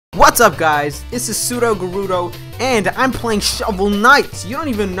What's up, guys? This is Pseudogerudo, and I'm playing Shovel Knight. You don't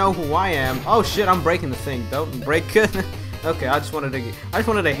even know who I am. Oh shit, I'm breaking the thing. Don't break it. Okay, I just wanted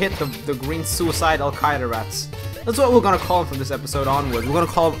to hit the green suicide Al-Qaeda rats. That's what we're gonna call them from this episode onwards. We're gonna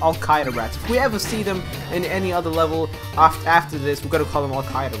call them Al-Qaeda rats. If we ever see them in any other level after this, we're gonna call them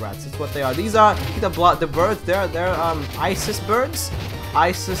Al-Qaeda rats. That's what they are. These are the birds. They're ISIS birds.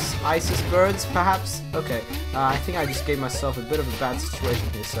 ISIS birds, perhaps? Okay, I think I just gave myself a bit of a bad situation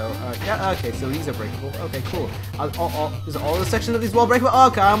here, so, yeah, okay, so these are breakable. Okay, cool. Is all the sections of these wall breakable? Oh,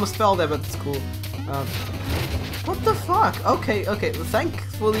 okay, I almost fell there, but it's cool. What the fuck? Okay, well,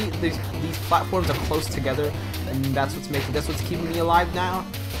 thankfully, these platforms are close together, and that's what's keeping me alive now.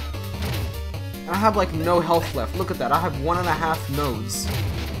 I have, like, no health left. Look at that, I have 1.5 nodes.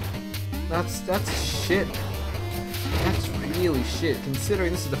 That's shit. That's really shit,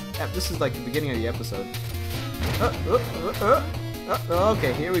 considering this is like the beginning of the episode.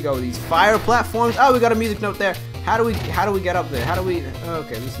 Okay, here we go. These fire platforms. Oh, we got a music note there. How do we get up there?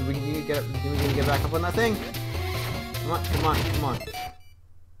 Okay, we need to get back up on that thing. Come on.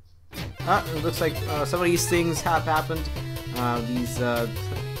 It looks like some of these things have happened. These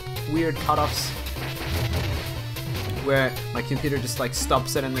weird cutoffs where my computer just like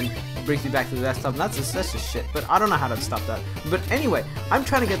stops it and then brings me back to the desktop, and that's just shit, but I don't know how to stop that. But anyway, I'm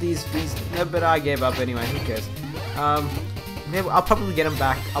trying to get these but I gave up anyway, who cares. Maybe I'll probably get them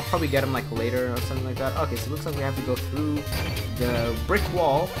back. I'll probably get them like later or something like that. Okay, so it looks like we have to go through the brick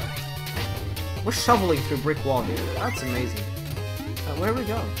wall. We're shoveling through brick wall here. That's amazing. Where do we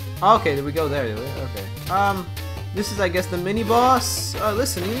go? Oh, okay, we go there, do we? Okay. This is, I guess, the mini boss.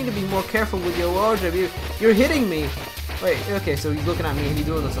 Listen, you need to be more careful with your wardrobe. You're hitting me. Wait, okay, so he's looking at me and he's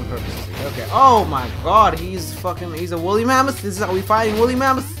doing this on purpose. Okay. Oh my god, he's a woolly mammoth? This is how we fighting woolly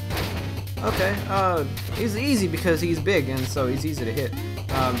mammoth? Okay, he's easy because he's big and so he's easy to hit.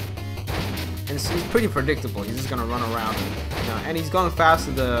 And so he's pretty predictable. He's just gonna run around and he's going faster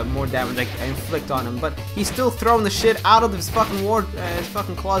the more damage I inflict on him, but he's still throwing the shit out of his fucking his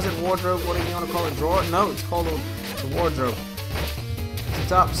fucking closet, wardrobe, what do you want to call it, drawer? No, it's called a wardrobe.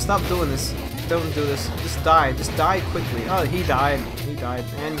 Stop doing this. Don't do this. Just die quickly. Oh, he died.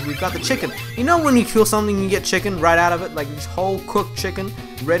 And we've got the chicken. You know when you kill something you get chicken right out of it, like this whole cooked chicken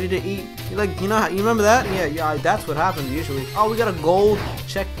ready to eat. You remember that? Yeah, that's what happens usually. Oh, we got a gold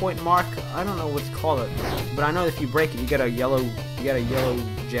checkpoint mark. I don't know what to call it, but I know if you break it, you get a yellow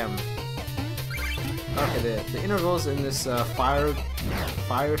gem. Okay, the intervals in this fire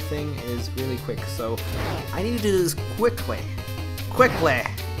thing is really quick, so I need to do this quickly.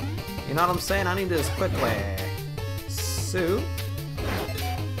 You know what I'm saying? I need to do this quickly. So,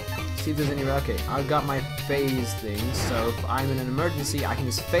 see if there's any. Okay, I've got my phase thing, so if I'm in an emergency, I can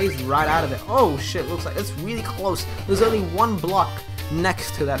just phase right out of it. Oh shit, looks like it's really close. There's only one block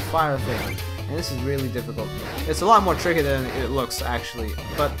next to that fire thing, and this is really difficult. It's a lot more tricky than it looks, actually.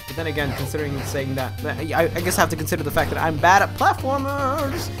 But then again, considering saying that, I guess I have to consider the fact that I'm bad at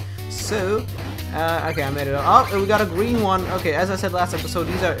platformers. So. Okay, I made it up. Oh, we got a green one. Okay, as I said last episode,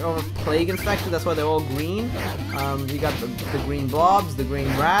 these are plague infected. That's why they're all green. You got the green blobs, the green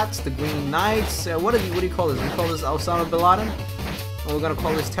rats, the green knights. What do you call this? We call this Osama bin Laden? Or we're gonna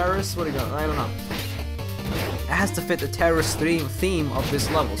call this terrorists? What do you got? I don't know. It has to fit the terrorist theme of this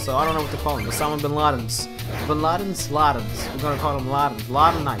level, so I don't know what to call them. Osama bin Ladens. Ladens. We're gonna call them Ladens.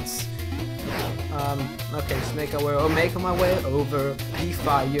 Laden Knights. Okay, just making my way over the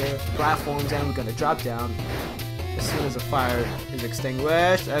fire platforms, and we're gonna drop down as soon as the fire is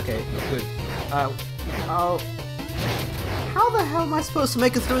extinguished. Okay, good. Oh, how the hell am I supposed to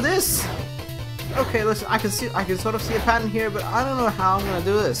make it through this? Okay, listen, I can sort of see a pattern here, but I don't know how I'm gonna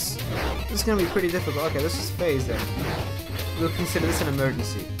do this. This is gonna be pretty difficult. Okay, let's just phase then. We'll consider this an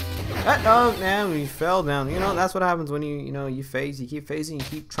emergency. Oh man, we fell down. You know, that's what happens when you phase. You keep phasing, you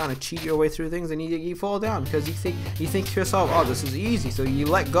keep trying to cheat your way through things, and you fall down because you think to yourself, oh, this is easy, so you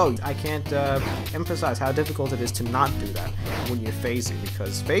let go. I can't emphasize how difficult it is to not do that when you're phasing,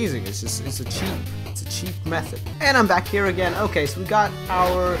 because phasing is it's a cheap method. And I'm back here again. Okay, so we got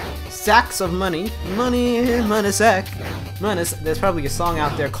our sacks of money sack. There's probably a song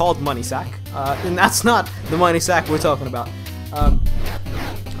out there called Money Sack, and that's not the money sack we're talking about.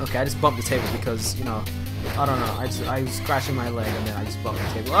 Okay, I just bumped the table because, I don't know, I was scratching my leg and then I just bumped the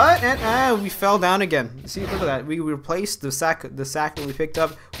table. And we fell down again. See, look at that. We replaced the sack that we picked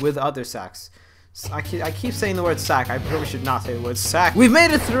up with other sacks. I keep saying the word sack. I probably should not say the word sack. We've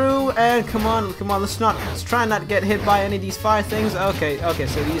made it through, and come on, let's try not get hit by any of these fire things. Okay,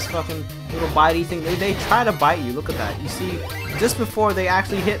 so these fucking little bitey things, they try to bite you. Look at that. You see, just before they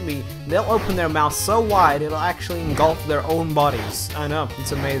actually hit me, they'll open their mouth so wide it'll actually engulf their own bodies. I know,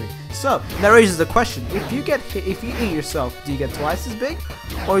 it's amazing. So that raises the question: if you eat yourself, do you get twice as big,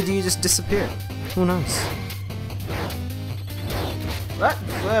 or do you just disappear? Who knows? But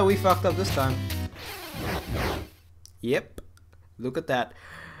well, we fucked up this time. Yep, look at that.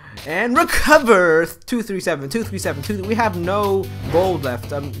 And recover 237. We have no gold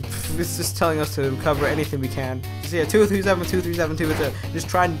left. It's just telling us to recover anything we can. So yeah, 237. Just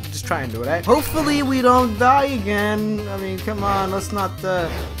try and do it. Right? Hopefully we don't die again. I mean, come on, let's not.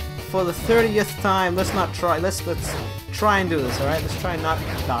 For the 30th time, let's not try. Let's try and do this. All right, let's try and not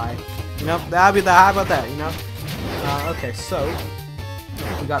die. You know, how about that? You know. Okay, so.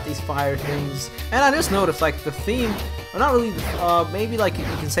 We got these fire things, and I just noticed like the theme, or not really, maybe like you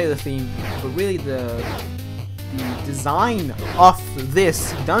can say the theme, but really the design of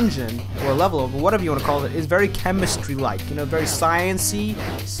this dungeon or level, or whatever you want to call it, is very chemistry-like. You know, very science-y.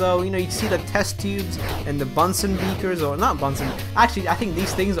 So you know, you see the test tubes and the Bunsen beakers, or not Bunsen. Actually, I think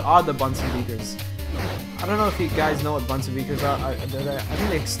these things are the Bunsen beakers. I don't know if you guys know what Bunsen beakers are. I think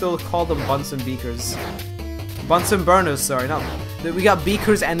they still call them Bunsen beakers. Bunsen burners, sorry, no. We got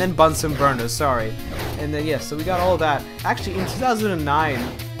beakers and then Bunsen burners, sorry. And then, yes, so we got all that. Actually, in 2009,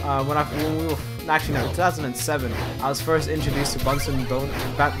 when we were, actually no, 2007, I was first introduced to Bunsen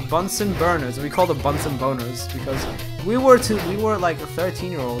burners. We called them Bunsen boners because we were like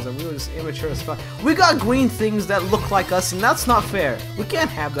 13-year-olds and we were just immature as fuck. We got green things that look like us, and that's not fair. We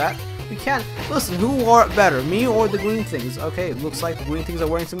can't have that. We can't. Listen, who wore it better, me or the green things? Okay, it looks like the green things are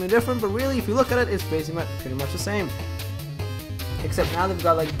wearing something different, but really, if you look at it, it's basically pretty much the same. Except now they've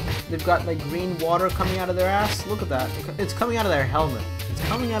got like green water coming out of their ass. Look at that. It's coming out of their helmet. It's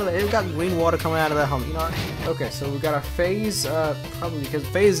coming out of they've got green water coming out of their helmet. You know what? Okay, so we got our phase, probably because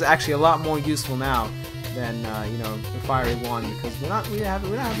phase is actually a lot more useful now than you know, the fiery one, because there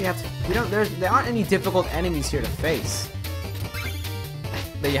aren't any difficult enemies here to face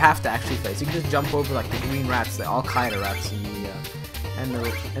that you have to actually face. You can just jump over like the green rats, the Al-Qaeda rats, and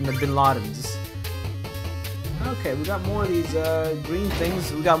the Bin Ladens. Okay, we got more of these green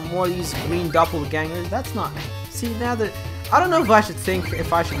things. We got more of these green doppelgangers. That's not. See, now that I don't know if I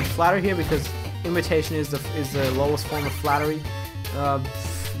should be flattered here, because imitation is the lowest form of flattery.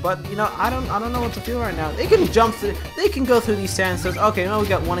 But you know, I don't know what to feel right now. They can jump through. They can go through these sandstones. Okay, now we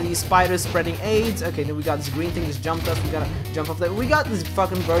got one of these spiders spreading AIDS. Okay, then we got this green thing just jumped us. We gotta jump off that. We got this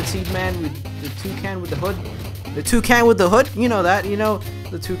fucking birdseed man with the toucan with the hood. The toucan with the hood. You know that. You know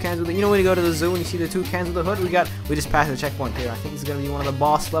the toucans with the. You know when you go to the zoo and you see the toucans with the hood. We just passed the checkpoint here. I think this is gonna be one of the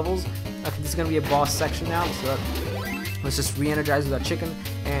boss levels. Okay, this is gonna be a boss section now. So let's just re-energize with that chicken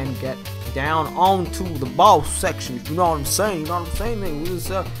and get down onto the boss section, if you know what I'm saying. You know what I'm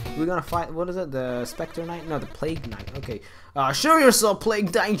saying? We're gonna fight, what is it, the Spectre Knight? No, the Plague Knight. Okay, show yourself,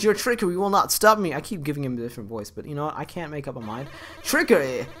 Plague Knight, your trickery will not stop me. I keep giving him a different voice, but you know what, I can't make up my mind.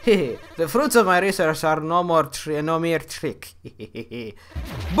 Trickery, hehe. The fruits of my research are no mere trick.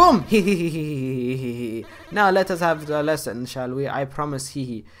 Boom, hehehehe. Now let us have the lesson, shall we? I promise,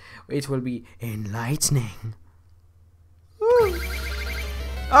 hehe, it will be enlightening. Woo.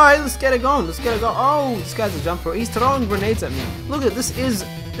 Alright, let's get it going. Oh, this guy's a jumper. He's throwing grenades at me. Look at this.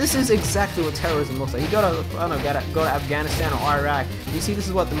 This is exactly what terrorism looks like. You gotta, I don't know, go to Afghanistan or Iraq. You see, this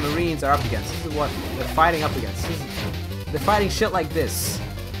is what the Marines are up against. This is what they're fighting up against. They're fighting shit like this.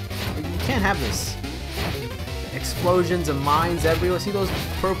 You can't have this. Explosions and mines everywhere. See those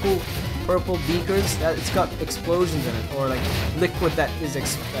purple beakers? It's got explosions in it, or like liquid that is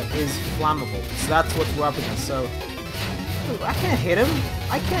flammable. So that's what we're up against. So. I can't hit him.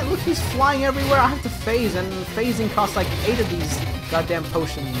 I can't. Look, he's flying everywhere. I have to phase, and phasing costs like 8 of these goddamn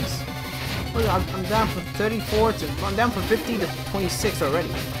potions. Look, I'm down from 34 to. I'm down from 50 to 26 already.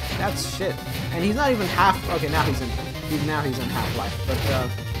 That's shit. And he's not even half. Okay, now he's in half-life. But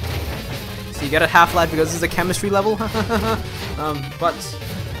so you get a half-life because this is a chemistry level. But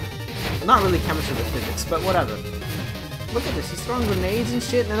not really chemistry but physics. But whatever. Look at this, he's throwing grenades and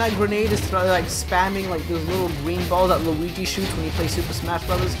shit, and that grenade is like spamming like those little green balls that Luigi shoots when you play Super Smash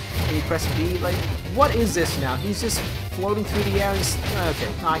Brothers and you press B. Like, what is this now? He's just floating through the air and just, okay,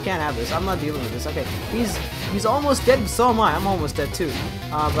 no, I can't have this. I'm not dealing with this. Okay, he's almost dead, but so am I. I'm almost dead too.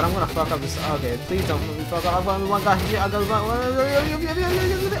 But I'm gonna fuck up this. Okay, please don't let me fuck up.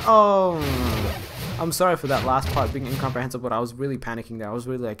 Oh, I'm sorry for that last part being incomprehensible, but I was really panicking there. I was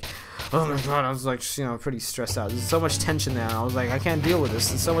really like, oh my god, I was like, you know, pretty stressed out. There's so much tension there, and I was like, I can't deal with this.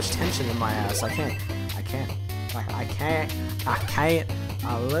 There's so much tension in my ass. I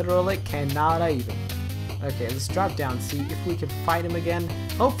literally cannot even. Okay, let's drop down, see if we can fight him again.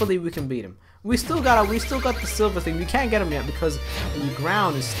 Hopefully we can beat him. We still got the silver thing. We can't get him yet because the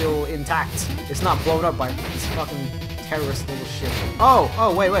ground is still intact. It's not blown up by this fucking terrorist little shit.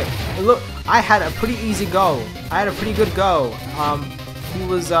 Oh, wait. Look, I had a pretty easy go. I had a pretty good go. He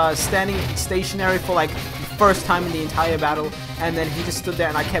was standing stationary for like the first time in the entire battle, and then he just stood there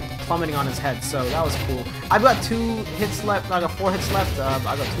and I kept plummeting on his head, so that was cool. I've got 2 hits left. I got 4 hits left.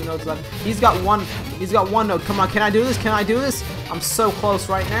 I got 2 nodes left. He's got one node. Come on, can I do this? I'm so close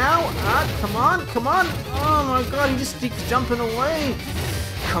right now. Come on. Oh my god, he just keeps jumping away.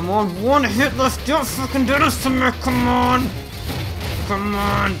 Come on, 1 hit left. Don't fucking do this to me. Come on.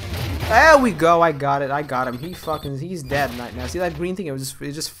 There we go. I got him. He's dead right now. See that green thing? It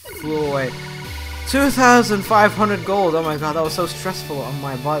just flew away. 2,500 gold. Oh my god, that was so stressful on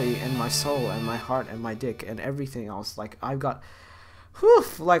my body and my soul and my heart and my dick and everything else. Like I've got,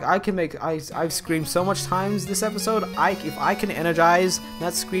 like I've screamed so much times this episode. If I can energize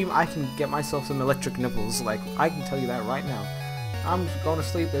that scream, I can get myself some electric nipples. Like I can tell you that right now. I'm going to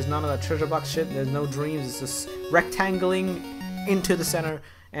sleep. There's none of that treasure box shit. There's no dreams. It's just rectangling into the center.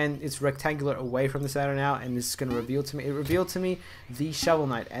 And it's rectangular away from the center now, and this is going to reveal to me. It revealed to me the Shovel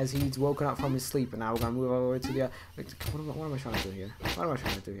Knight as he's woken up from his sleep, and now we're going to move over to the. What am I trying to do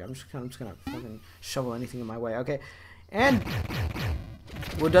here? I'm just gonna fucking shovel anything in my way. Okay, and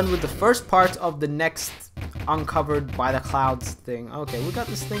we're done with the first part of the next uncovered by the clouds thing. Okay, we got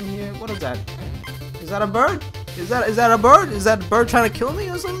this thing here. What is that? Is that a bird? Is that a bird? Is that bird trying to kill me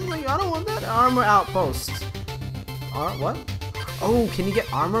or something? Like, I don't want that. Armor outpost. What? Oh, can you get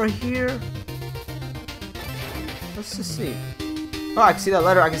armor here? Let's just see. Oh, I can see that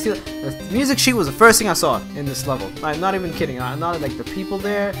letter. I can see that. The music sheet was the first thing I saw in this level. I'm not even kidding. I'm not like the people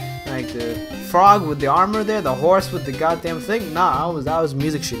there, like the frog with the armor there, the horse with the goddamn thing. Nah, that was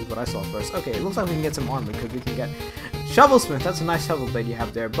music sheet is what I saw first. Okay, it looks like we can get some armor because we can get Shovelsmith. That's a nice shovel blade you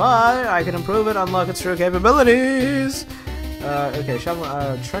have there, but I can improve it, unlock its true capabilities. Okay, shovel,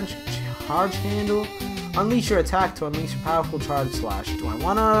 trench charge handle. Unleash your attack to unleash a powerful charge slash. Do I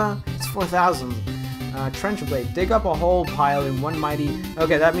wanna? It's 4,000. Trench blade. Dig up a whole pile in one mighty.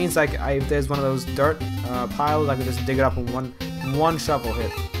 Okay, that means like if there's one of those dirt piles, I can just dig it up in one shovel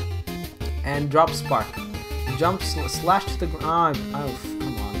hit. And drop spark. Jump slash to the ground. Oh,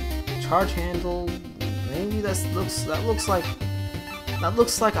 come on. Charge handle. Maybe that looks like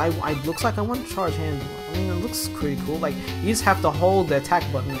I want charge handle. I mean, it looks pretty cool. Like you just have to hold the attack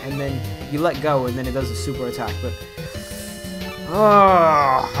button and then you let go and then it does a super attack. But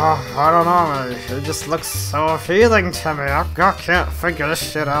I don't know. It just looks so appealing to me. I can't figure this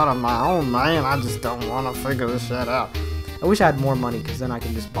shit out on my own, man. I just don't want to figure this shit out. I wish I had more money because then I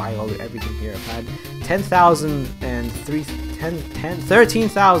can just buy everything here. If I had 10,000 and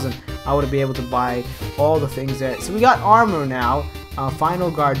 13,000, I would be able to buy all the things there. So we got armor now. Final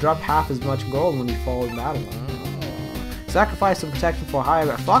guard, drop half as much gold when you fall in battle. Sacrifice some protection for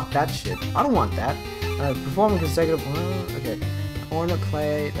higher. Fuck that shit. I don't want that. Performing consecutive. Okay. Ornament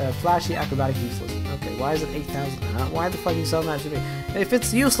clay. Flashy acrobatic useless. Okay. Why is it 8,000? Why the fuck are you selling that to me? If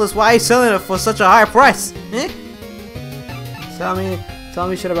it's useless, why are you selling it for such a high price? Eh? Tell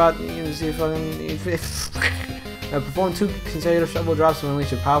me shit about. See if perform 2 consecutive shovel drops and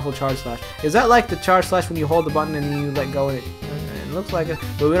unleash a powerful charge slash. Is that like the charge slash when you hold the button and you let go of it? It looks like it,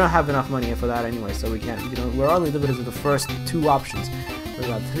 but we don't have enough money for that anyway, so we can't. You know, we're only limited to the first 2 options. We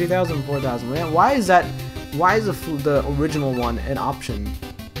got 3,000 and 4,000. Why is that? Why is the original one an option?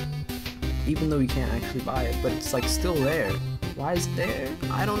 Even though you can't actually buy it, but it's like still there. Why is it there?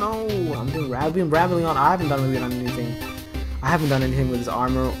 I don't know. I've been rambling on. I haven't done anything. I haven't done anything with this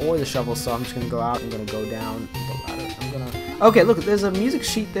armor or the shovel, so I'm just gonna go out. I'm gonna go down the ladder. Okay, look, there's a music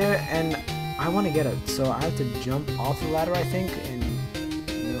sheet there, and I want to get it, so I have to jump off the ladder, I think, and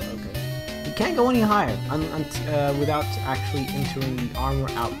okay. You can't go any higher without actually entering the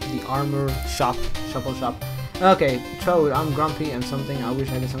armor shop, shovel shop. Okay, Toad, I'm grumpy and something. I wish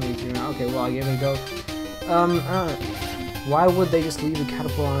I had something to do now. Okay, well, I gave it a go. Why would they just leave the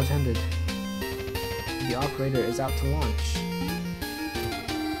catapult unattended? The operator is out to launch.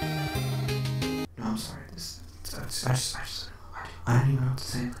 No, I'm sorry. I don't even know what to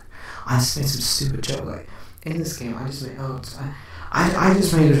say. I just made some stupid joke. Like in this game, I just made I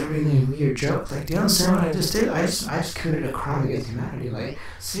just made a really weird joke. Like, do you understand what I just did? I just committed a crime against humanity. Like,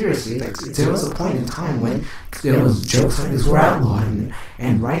 seriously, like, there was a point in time when there was jokes like this were outlawed,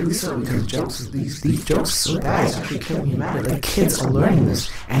 and rightly so, because these jokes are so bad, it's actually killing humanity. Like, kids are learning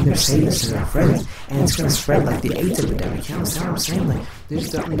this, and they're saying this to their friends, and it's gonna spread like the AIDS epidemic. You understand what I'm saying? Like, they're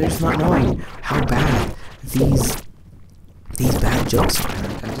just not knowing how bad these bad jokes are.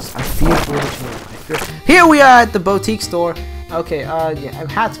 I fear for the children. Here we are at the boutique store. Okay, yeah,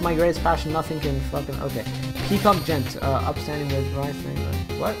 hats my greatest passion, nothing can fucking, okay. Peacock Gent, upstanding with right thing,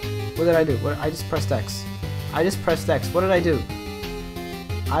 what? What did I do? I just pressed X. I just pressed X, what did I do?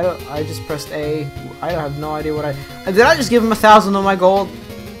 I just pressed A, I have no idea what did I just give him 1,000 on my gold?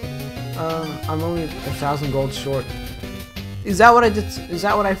 I'm only 1,000 gold short. Is that what I did? Is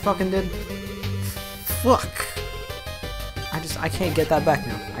that what I fucking did? Fuck. I can't get that back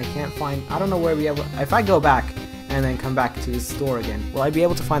now. I can't find, I don't know where we have, if I go back and then come back to the store again, will I be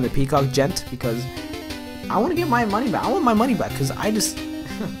able to find the Peacock Gent? Because I want to get my money back. I want my money back because I just,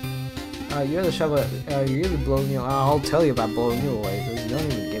 you're the shovel, you're the blowing you, I'll tell you about blowing you away because you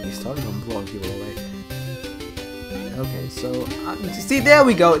don't even get me started on blowing people away. Okay, so, see, there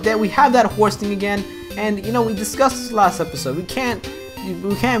we go. There we have that horse thing again. And, you know, we discussed this last episode. We can't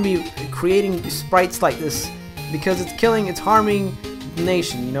be creating sprites like this because it's harming the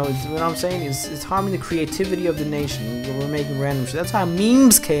nation, you know, what I'm saying? It's harming the creativity of the nation. We're making random shit. That's how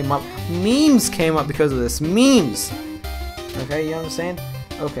memes came up. Memes came up because of this. Memes! Okay, you know what I'm saying?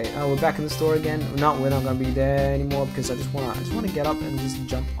 Okay, we're back in the store again. We're not gonna be there anymore because I just wanna get up and just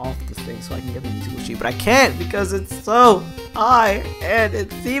jump off the thing so I can get the musical sheet. But I can't because it's so high, and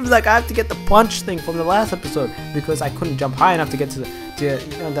it seems like I have to get the punch thing from the last episode because I couldn't jump high enough to get to you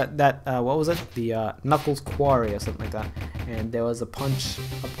know, that what was it? The Knuckles Quarry or something like that. And there was a punch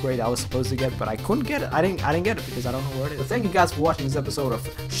upgrade I was supposed to get, but I couldn't get it. I didn't get it because I don't know where it is. So thank you guys for watching this episode of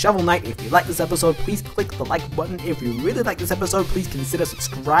Shovel Knight. If you like this episode, please click the like button. If you really like this episode, please consider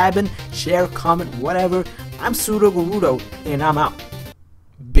subscribing, share, comment, whatever. I'm pseudogerudo, and I'm out,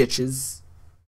 bitches.